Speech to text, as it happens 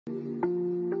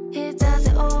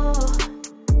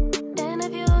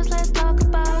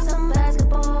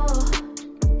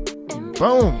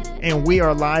Boom! And we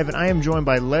are live, and I am joined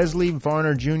by Lesley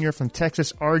Varner Jr. from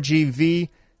Texas RGV.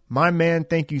 My man,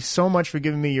 thank you so much for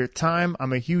giving me your time.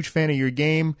 I'm a huge fan of your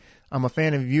game. I'm a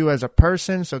fan of you as a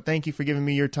person, so thank you for giving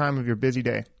me your time of your busy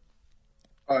day.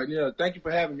 Yeah, thank you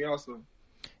for having me also.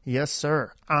 Yes,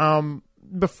 sir.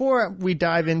 Before we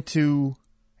dive into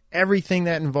everything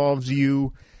that involves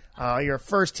you, your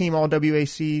first team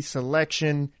All-WAC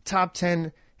selection, top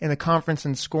 10 in the conference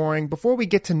in scoring, before we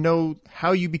get to know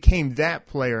how you became that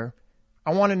player,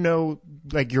 I want to know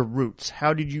like your roots.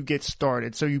 How did you get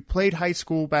started? So you played high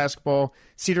school basketball,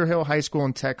 Cedar Hill High School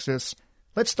in Texas.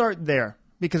 Let's start there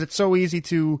because it's so easy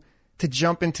to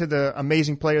jump into the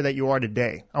amazing player that you are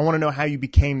today. I want to know how you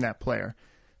became that player.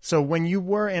 So when you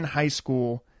were in high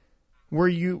school, were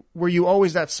you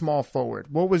always that small forward?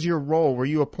 What was your role? Were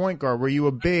you a point guard? Were you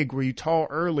a big? Were you tall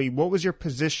early? What was your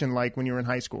position like when you were in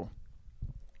high school?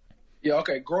 Yeah,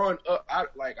 okay. Growing up, I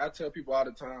tell people all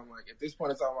the time, like at this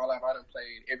point in time in my life, I done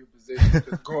played every position.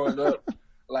 Because growing up,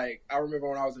 like I remember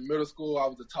when I was in middle school, I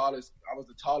was the tallest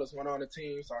one on the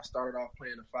team, so I started off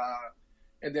playing the 5.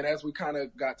 And then as we kind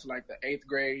of got to like the 8th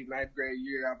grade, 9th grade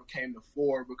year, I became the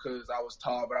 4 because I was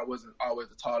tall, but I wasn't always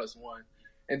the tallest one.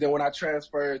 And then when I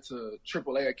transferred to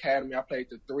AAA Academy, I played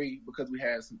the 3 because we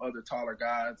had some other taller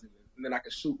guys, and then I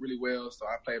could shoot really well, so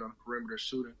I played on the perimeter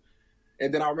shooting.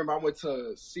 And then I remember I went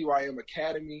to CYM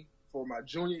Academy for my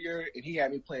junior year, and he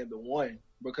had me playing the 1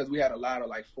 because we had a lot of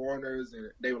like foreigners,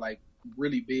 and they were like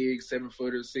really big,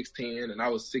 7-footers, 6'10", and I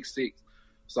was 6'6".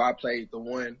 So I played the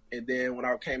 1. And then when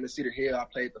I came to Cedar Hill, I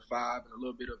played the 5 and a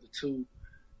little bit of the 2.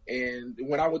 And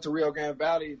when I went to Rio Grande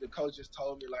Valley, the coach just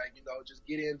told me, like, you know, just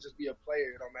get in, just be a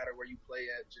player. It don't matter where you play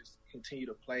at, just continue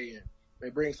to play. And they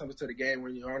bring something to the game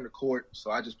when you're on the court. So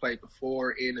I just played the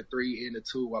 4 and the 3 and the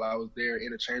 2 while I was there,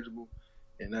 interchangeable.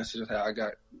 And that's just how I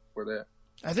got for that.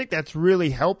 I think that's really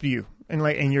helped you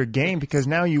in your game because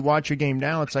now you watch your game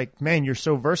now. It's like, man, you're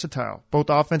so versatile, both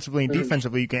offensively and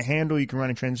defensively. You can handle, you can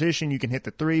run in transition, you can hit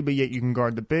the 3, but yet you can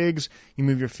guard the bigs. You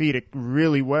move your feet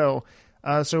really well.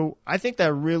 So I think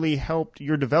that really helped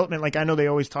your development. Like I know they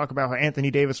always talk about how Anthony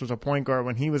Davis was a point guard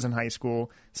when he was in high school.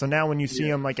 So now when you see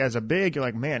him like as a big, you're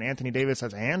like, man, Anthony Davis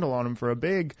has a handle on him for a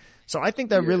big. So I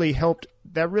think that really helped.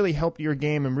 That really helped your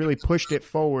game and really pushed it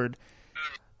forward.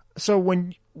 So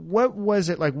what was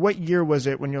it like? What year was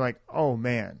it when you're like, oh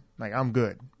man, like I'm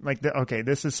good. Like okay,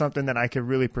 this is something that I could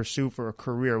really pursue for a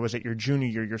career. Was it your junior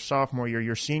year, your sophomore year,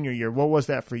 your senior year? What was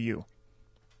that for you?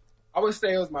 I would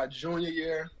say it was my junior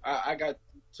year. I got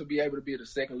to be able to be the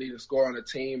second leading scorer on the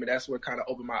team, and that's what kind of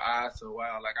opened my eyes to,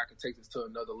 wow, like I could take this to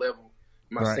another level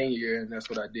my senior year, and that's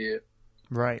what I did.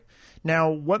 Right. Now,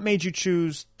 what made you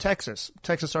choose Texas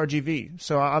RGV?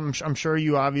 So I'm sure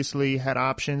you obviously had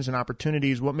options and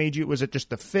opportunities. What made you, was it just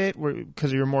the fit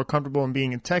because you're more comfortable in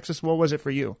being in Texas? What was it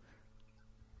for you?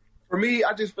 For me,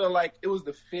 I just felt like it was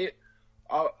the fit.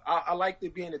 I liked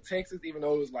it being in Texas, even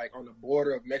though it was like on the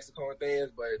border of Mexico and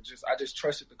things, but I just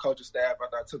trusted the coaching staff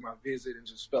after I took my visit and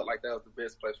just felt like that was the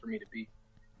best place for me to be.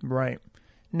 Right.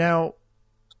 Now,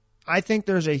 I think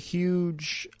there's a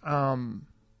huge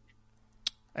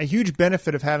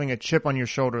benefit of having a chip on your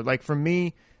shoulder. Like for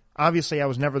me, obviously I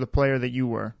was never the player that you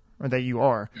were or that you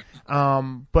are,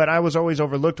 but I was always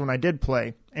overlooked when I did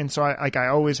play. And so I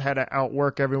always had to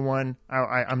outwork everyone.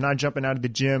 I'm not jumping out of the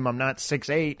gym. I'm not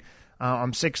 6'8".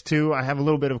 I'm 6'2". I have a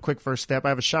little bit of a quick first step. I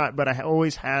have a shot, but I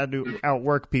always had to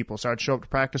outwork people. So I'd show up to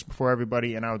practice before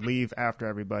everybody, and I would leave after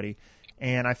everybody.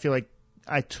 And I feel like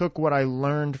I took what I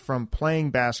learned from playing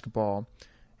basketball,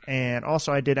 and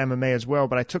also I did MMA as well,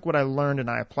 but I took what I learned and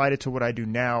I applied it to what I do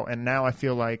now. And now I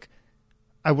feel like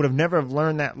I would have never have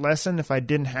learned that lesson if I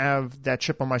didn't have that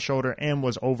chip on my shoulder and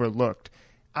was overlooked.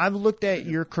 I've looked at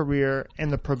your career and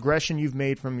the progression you've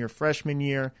made from your freshman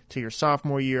year to your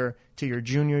sophomore year to your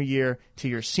junior year to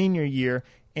your senior year,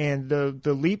 and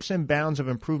the leaps and bounds of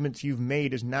improvements you've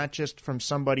made is not just from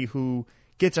somebody who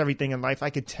gets everything in life. I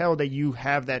could tell that you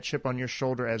have that chip on your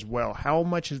shoulder as well. How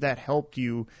much has that helped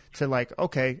you to like,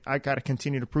 okay, I got to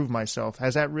continue to prove myself?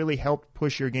 Has that really helped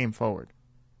push your game forward?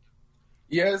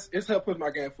 Yes, it's helped push my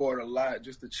game forward a lot.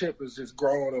 Just the chip has just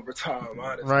grown over time,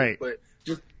 honestly. Right. But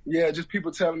just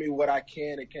people telling me what I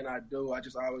can and cannot do. I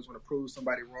just always want to prove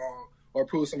somebody wrong or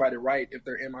prove somebody right if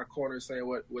they're in my corner saying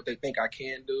what they think I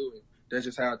can do. And that's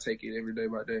just how I take it every day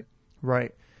by day.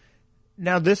 Right.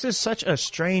 Now, this is such a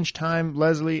strange time,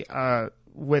 Lesley,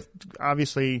 with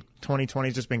obviously 2020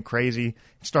 has just been crazy.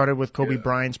 It started with Kobe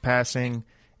Bryant's passing,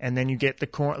 and then you get the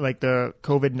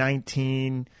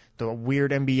COVID-19, the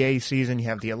weird NBA season, you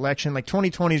have the election. Like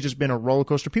 2020 has just been a roller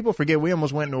coaster. People forget we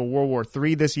almost went into a World War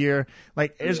III this year.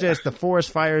 Like it's just the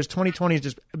forest fires. 2020 has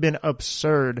just been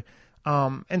absurd.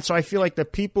 And so I feel like the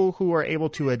people who are able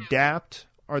to adapt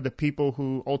are the people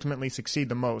who ultimately succeed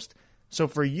the most. So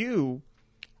for you,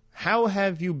 how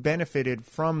have you benefited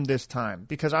from this time?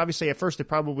 Because obviously at first it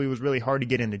probably was really hard to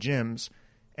get into gyms,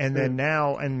 and then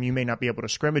now, and you may not be able to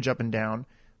scrimmage up and down,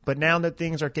 but now that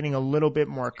things are getting a little bit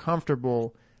more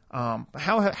comfortable,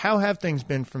 how have things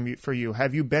been for you?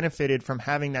 Have you benefited from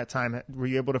having that time? Were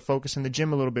you able to focus in the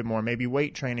gym a little bit more, maybe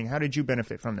weight training? How did you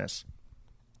benefit from this?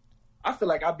 I feel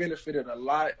like I benefited a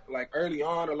lot. Like early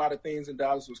on, a lot of things in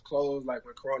Dallas was closed, like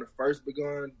when Corona first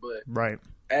begun. But right,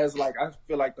 as like I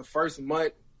feel like the first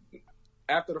month,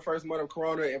 after the first month of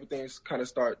Corona, everything's kind of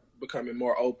start becoming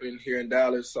more open here in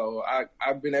Dallas. So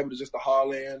I've been able to just to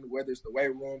haul in, whether it's the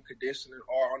weight room, conditioning,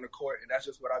 or on the court, and that's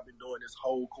just what I've been doing this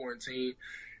whole quarantine.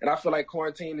 And I feel like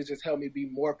quarantine has just helped me be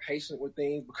more patient with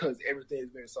things because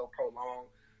everything's been so prolonged.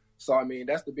 So, I mean,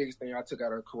 that's the biggest thing I took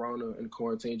out of Corona and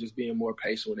quarantine, just being more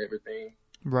patient with everything.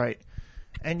 Right.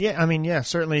 And, yeah, I mean, yeah,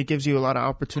 certainly it gives you a lot of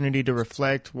opportunity to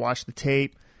reflect, watch the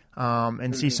tape,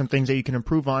 and see some things that you can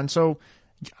improve on. So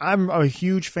I'm a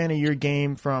huge fan of your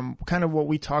game from kind of what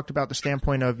we talked about, the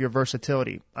standpoint of your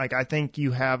versatility. Like, I think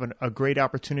you have a great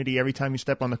opportunity every time you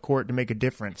step on the court to make a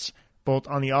difference, both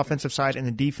on the offensive side and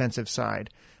the defensive side.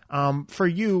 For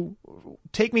you,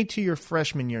 take me to your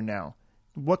freshman year now.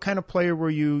 What kind of player were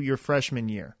you your freshman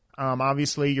year?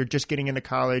 Obviously, you're just getting into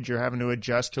college. You're having to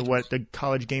adjust to what the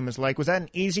college game is like. Was that an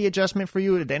easy adjustment for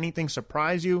you? Did anything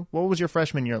surprise you? What was your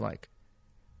freshman year like?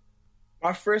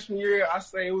 My freshman year, I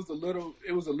say it was a little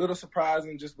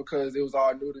surprising just because it was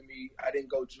all new to me. I didn't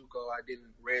go JUCO. I didn't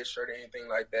redshirt or anything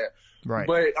like that. Right.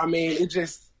 But, I mean, it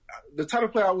just – the type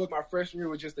of player I was my freshman year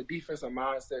was just a defensive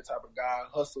mindset type of guy,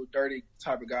 hustle, dirty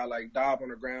type of guy, like dive on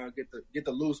the ground, get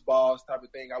the loose balls type of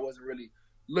thing. I wasn't really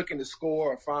looking to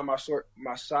score or find my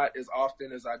shot as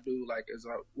often as I do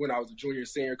when I was a junior and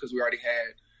senior, because we already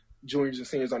had juniors and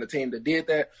seniors on the team that did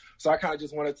that. So I kind of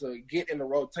just wanted to get in the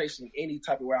rotation any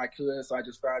type of way I could. So I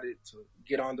just found it to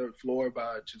get on the floor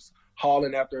by just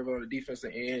hauling after everyone on the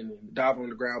defensive end and diving on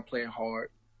the ground, playing hard.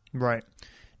 Right.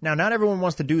 Now, not everyone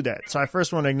wants to do that. So I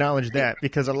first want to acknowledge that,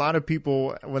 because a lot of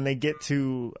people, when they get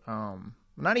to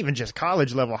not even just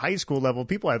college level, high school level,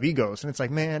 people have egos. And it's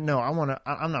like, man, no,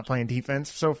 I'm not playing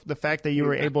defense. So the fact that you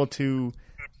were able to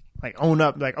like own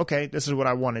up, like, okay, this is what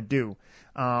I want to do.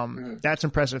 That's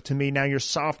impressive to me. Now your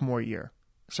sophomore year.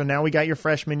 So now we got your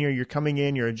freshman year. You're coming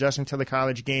in, you're adjusting to the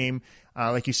college game.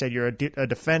 Like you said, you're a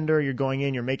defender. You're going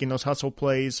in, you're making those hustle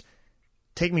plays.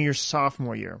 Take me your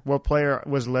sophomore year. What player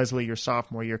was Lesley your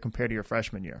sophomore year compared to your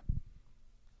freshman year?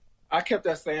 I kept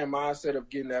that same mindset of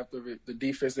getting after the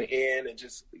defensive end and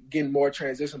just getting more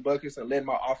transition buckets and letting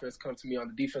my offense come to me on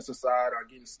the defensive side, on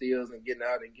getting steals and getting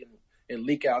out and getting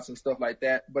leak outs and stuff like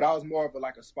that. But I was more of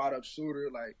a spot up shooter,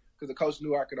 like, because the coach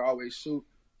knew I could always shoot.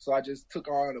 So I just took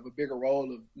on a bigger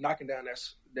role of knocking down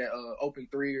that open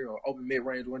three or open mid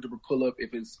range window pull up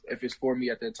if it's for me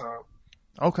at that time.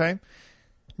 Okay.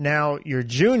 Now, your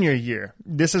junior year,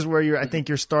 this is where I think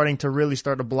you're starting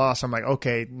to blossom. Like,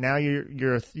 okay, now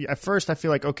you're at first I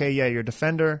feel like, okay, yeah, you're a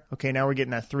defender. Okay, now we're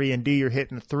getting that 3 and D, you're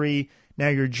hitting the 3. Now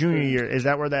your junior year, is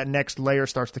that where that next layer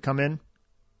starts to come in?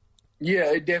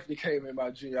 Yeah, it definitely came in my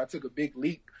junior. I took a big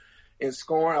leap in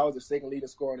scoring. I was the second leading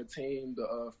scorer on the team,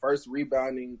 the first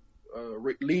leading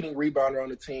rebounder on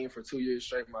the team for 2 years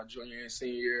straight, my junior and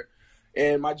senior year.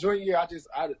 And my junior year,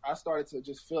 I started to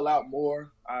just fill out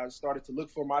more. I started to look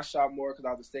for my shot more because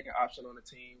I was the second option on the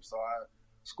team. So I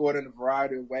scored in a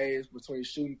variety of ways between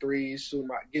shooting threes,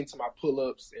 getting to my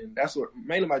pull-ups. And that's what,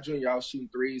 mainly my junior year, I was shooting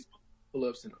threes,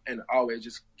 pull-ups, and always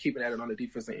just keeping at it on the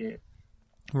defensive end.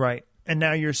 Right. And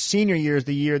now your senior year is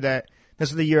this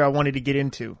is the year I wanted to get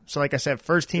into. So like I said,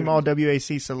 first team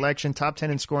All-WAC selection, top 10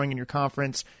 in scoring in your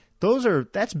conference.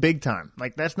 That's big time.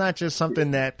 Like, that's not just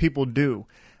something that people do.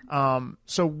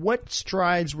 So what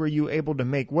strides were you able to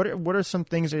make? What are some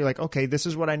things that you're like, okay, this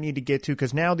is what I need to get to?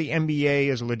 Because now the NBA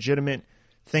is a legitimate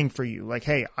thing for you. Like,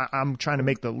 hey, I'm trying to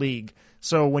make the league.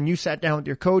 So when you sat down with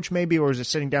your coach maybe, or is it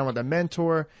sitting down with a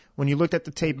mentor, when you looked at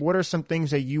the tape, what are some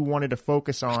things that you wanted to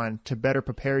focus on to better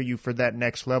prepare you for that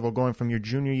next level, going from your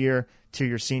junior year to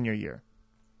your senior year?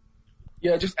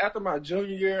 Yeah, just after my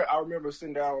junior year, I remember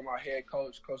sitting down with my head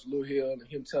coach, Coach Lou Hill, and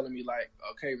him telling me, like,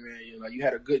 okay, man, you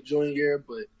had a good junior year,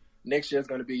 but next year is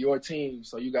going to be your team.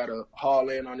 So you got to haul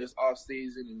in on this off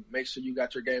season and make sure you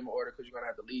got your game in order, because you're going to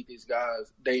have to lead these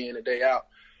guys day in and day out.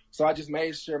 So I just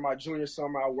made sure my junior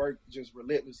summer I worked just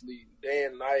relentlessly day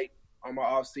and night on my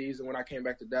off season when I came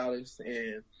back to Dallas.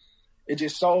 And it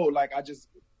just showed, like,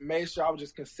 made sure I was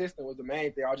just consistent was the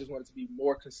main thing. I just wanted to be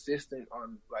more consistent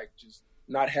on like just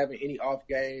not having any off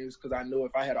games because I knew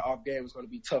if I had an off game, it was going to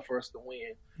be tough for us to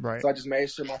win. Right. So I just made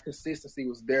sure my consistency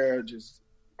was there just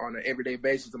on an everyday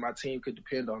basis and my team could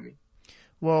depend on me.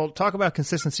 Well, talk about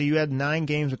consistency. You had 9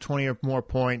 games with 20 or more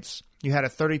points. You had a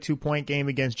 32-point game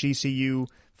against GCU,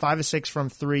 5 of 6 from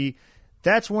 3.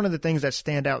 That's one of the things that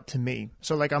stand out to me.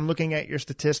 So, like, I'm looking at your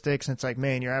statistics, and it's like,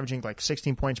 man, you're averaging like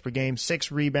 16 points per game,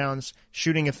 6 rebounds,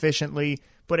 shooting efficiently.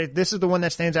 But this is the one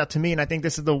that stands out to me, and I think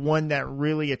this is the one that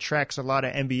really attracts a lot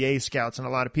of NBA scouts and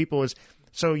a lot of people is,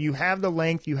 so you have the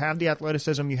length, you have the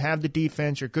athleticism, you have the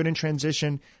defense, you're good in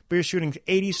transition, but you're shooting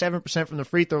 87% from the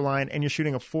free throw line, and you're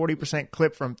shooting a 40%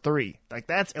 clip from 3. Like,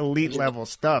 that's elite level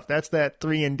stuff. That's that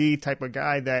 3-and-D type of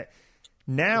guy that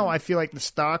now I feel like the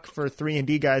stock for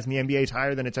 3-and-D guys in the NBA is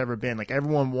higher than it's ever been. Like,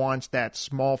 everyone wants that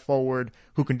small forward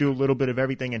who can do a little bit of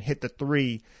everything and hit the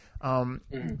 3.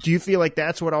 Do you feel like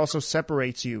that's what also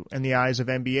separates you in the eyes of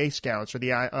NBA scouts or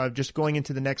the eye of just going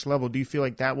into the next level? Do you feel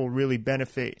like that will really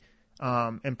benefit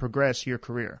and progress your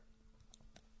career?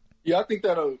 Yeah, I think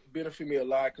that'll benefit me a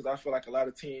lot because I feel like a lot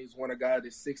of teams want a guy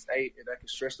that's 6'8" and that can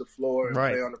stretch the floor and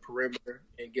play on the perimeter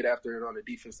and get after it on the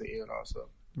defensive end also.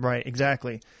 Right,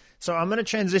 exactly. So I'm going to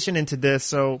transition into this.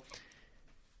 So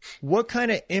what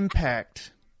kind of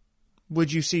impact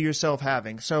would you see yourself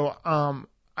having? So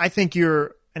I think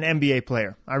you're an NBA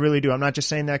player. I really do. I'm not just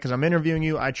saying that because I'm interviewing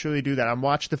you. I truly do that. I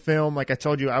watched the film. Like I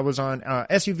told you, I was on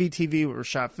SUV TV with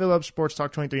Rashad Phillips, Sports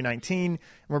Talk 2319. And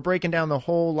we're breaking down the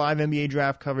whole live NBA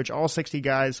draft coverage, all 60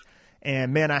 guys.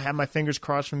 And, man, I have my fingers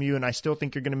crossed from you, and I still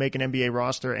think you're going to make an NBA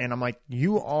roster. And I'm like,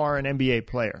 you are an NBA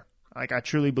player. Like, I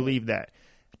truly believe that.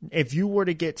 If you were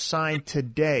to get signed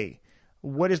today,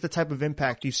 what is the type of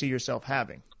impact you see yourself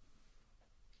having?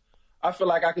 I feel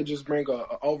like I could just bring a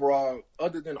overall,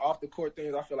 other than off the court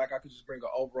things, I feel like I could just bring an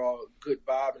overall good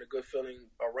vibe and a good feeling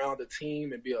around the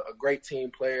team and be a great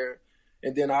team player.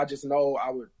 And then I just know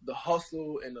the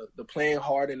hustle and the playing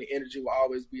hard and the energy will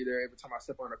always be there every time I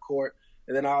step on the court.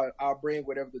 And then I'll bring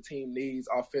whatever the team needs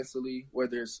offensively,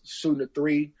 whether it's shooting a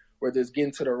 3, whether it's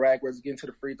getting to the rack, whether it's getting to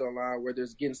the free throw line, whether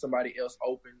it's getting somebody else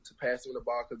open to pass them the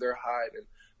ball because they're hiding.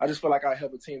 I just feel like I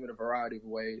help a team in a variety of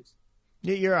ways.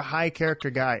 Yeah, you're a high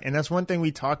character guy, and that's one thing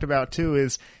we talked about too.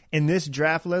 Is in this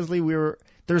draft, Lesley,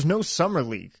 there's no summer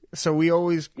league, so we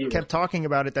always kept talking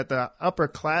about it that the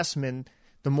upperclassmen,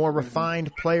 the more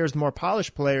refined players, the more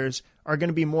polished players, are going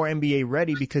to be more NBA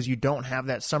ready because you don't have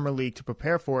that summer league to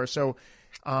prepare for. So,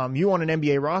 you on an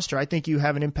NBA roster, I think you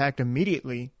have an impact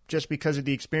immediately just because of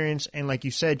the experience, and like you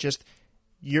said, just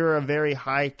you're a very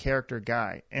high character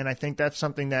guy, and I think that's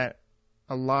something that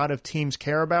a lot of teams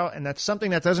care about, and that's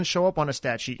something that doesn't show up on a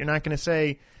stat sheet. You're not going to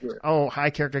say, oh, high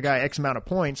character guy, X amount of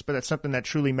points, but that's something that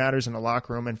truly matters in the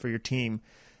locker room and for your team.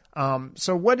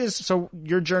 So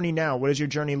your journey now, what is your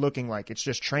journey looking like? It's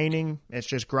just training? It's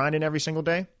just grinding every single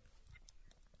day?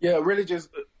 Yeah, really just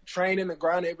training and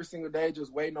grinding every single day,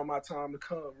 just waiting on my time to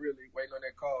come, really, waiting on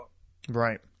that call.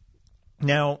 Right.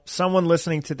 Now, someone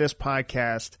listening to this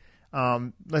podcast,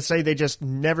 let's say they just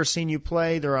never seen you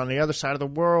play, they're on the other side of the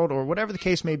world or whatever the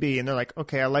case may be, and they're like,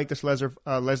 okay, I like this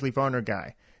Lesley Varner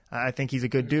guy. I think he's a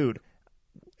good dude.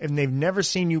 If they've never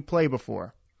seen you play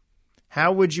before,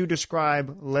 how would you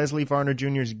describe Lesley Varner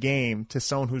Jr.'s game to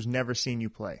someone who's never seen you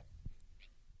play?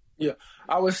 Yeah,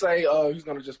 I would say he's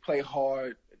going to just play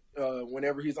hard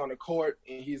whenever he's on the court,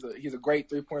 and he's a great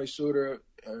three-point shooter,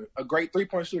 a great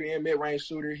three-point shooter and mid-range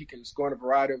shooter. He can score in a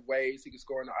variety of ways. He can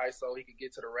score in the ISO. He can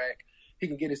get to the rack. He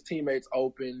can get his teammates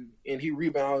open, and he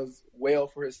rebounds well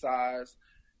for his size.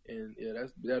 And, yeah,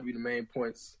 that'd be the main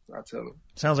points I tell him.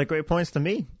 Sounds like great points to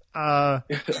me.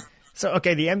 So,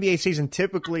 okay, the NBA season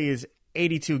typically is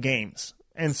 82 games.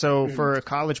 And so for a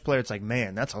college player, it's like,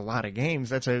 man, that's a lot of games.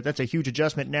 That's a huge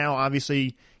adjustment. Now,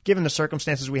 obviously, given the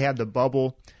circumstances, we had the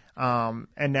bubble, and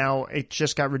now it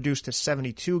just got reduced to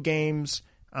 72 games.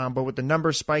 But with the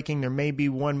numbers spiking, there may be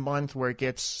 1 month where it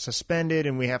gets suspended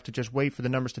and we have to just wait for the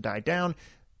numbers to die down.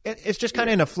 It's just kind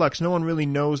of in a flux. No one really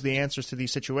knows the answers to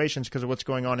these situations because of what's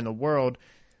going on in the world.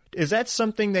 Is that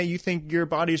something that you think your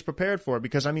body is prepared for?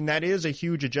 Because, I mean, that is a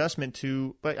huge adjustment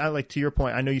but to your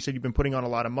point, I know you said you've been putting on a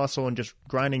lot of muscle and just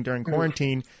grinding during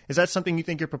quarantine. Is that something you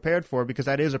think you're prepared for? Because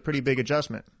that is a pretty big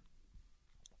adjustment.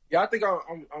 Yeah, I think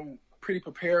I'm pretty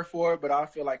prepared for it, but I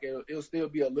feel like it'll still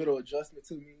be a little adjustment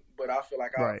to me. But I feel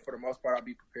like for the most part, I'll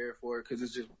be prepared for it because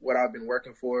it's just what I've been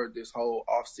working for this whole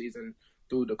off season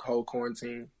through the whole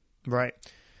quarantine. Right.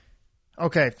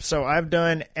 Okay, so I've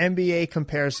done NBA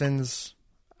comparisons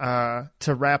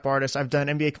to rap artists. I've done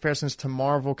NBA comparisons to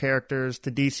Marvel characters,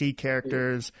 to DC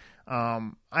characters.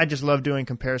 I just love doing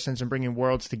comparisons and bringing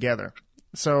worlds together.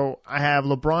 So I have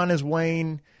LeBron as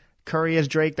Wayne, Curry as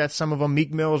Drake. That's some of them.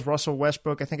 Meek Mills, Russell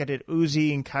Westbrook. I think I did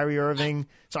Uzi and Kyrie Irving.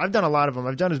 So I've done a lot of them.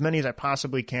 I've done as many as I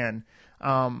possibly can.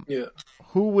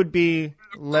 Who would be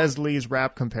Lesley's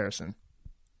rap comparison?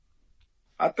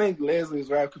 I think Lesley's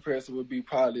rap comparison would be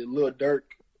probably Lil Durk.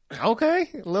 Okay,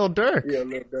 Lil Durk. Yeah,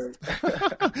 Lil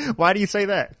Durk. Why do you say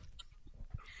that?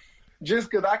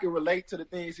 Just because I can relate to the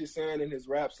things he's saying in his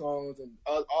rap songs, and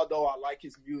although I like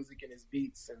his music and his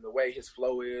beats and the way his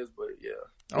flow is, but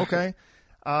yeah. Okay.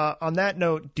 On that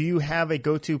note, do you have a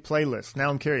go-to playlist? Now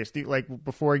I'm curious. Do you, like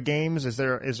before games, is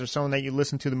there someone that you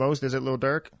listen to the most? Is it Lil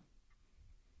Durk?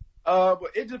 But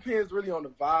it depends really on the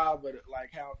vibe, but like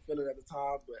how I'm feeling at the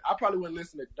time. But I probably wouldn't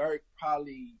listen to Durk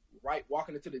probably right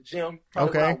walking into the gym.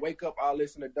 Probably when I wake up, I'll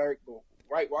listen to Durk. But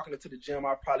right walking into the gym,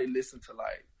 I'll probably listen to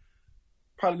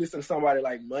somebody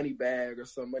like Moneybag or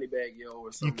some Moneybag Yo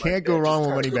or something. You can't go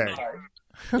wrong with Moneybag.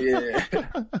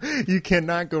 Yeah. You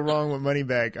cannot go wrong with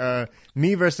Moneybag.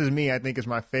 Me Versus Me, I think, is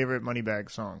my favorite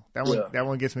Moneybag song. That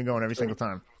one gets me going every single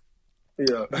time.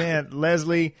 Yeah. Man,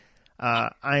 Lesley,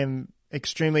 I am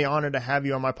extremely honored to have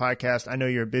you on my podcast. I know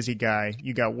you're a busy guy.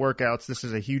 You got workouts. This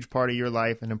is a huge part of your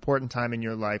life, an important time in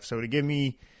your life. So to give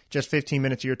me just 15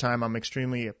 minutes of your time, I'm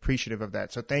extremely appreciative of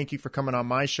that. So thank you for coming on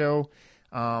my show.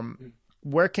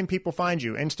 Where can people find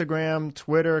you? Instagram,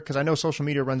 Twitter? Because I know social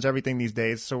media runs everything these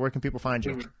days. So where can people find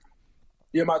you?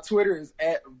 Yeah, my Twitter is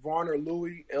at Varner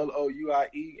Louie,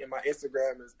 Louie, and my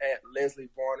Instagram is at Lesley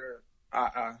Varner,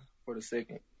 for the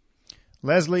second.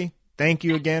 Lesley, thank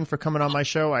you again for coming on my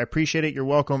show. I appreciate it. You're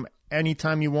welcome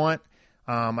anytime you want.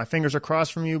 My fingers are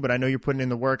crossed from you, but I know you're putting in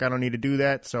the work. I don't need to do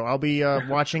that. So I'll be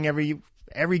watching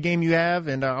every game you have,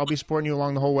 and I'll be supporting you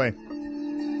along the whole way.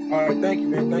 All right, thank you,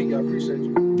 man. Thank you. I appreciate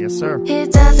you. Yes, sir.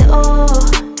 It does it all.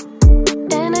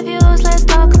 Interviews, let's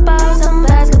talk about some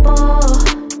basketball.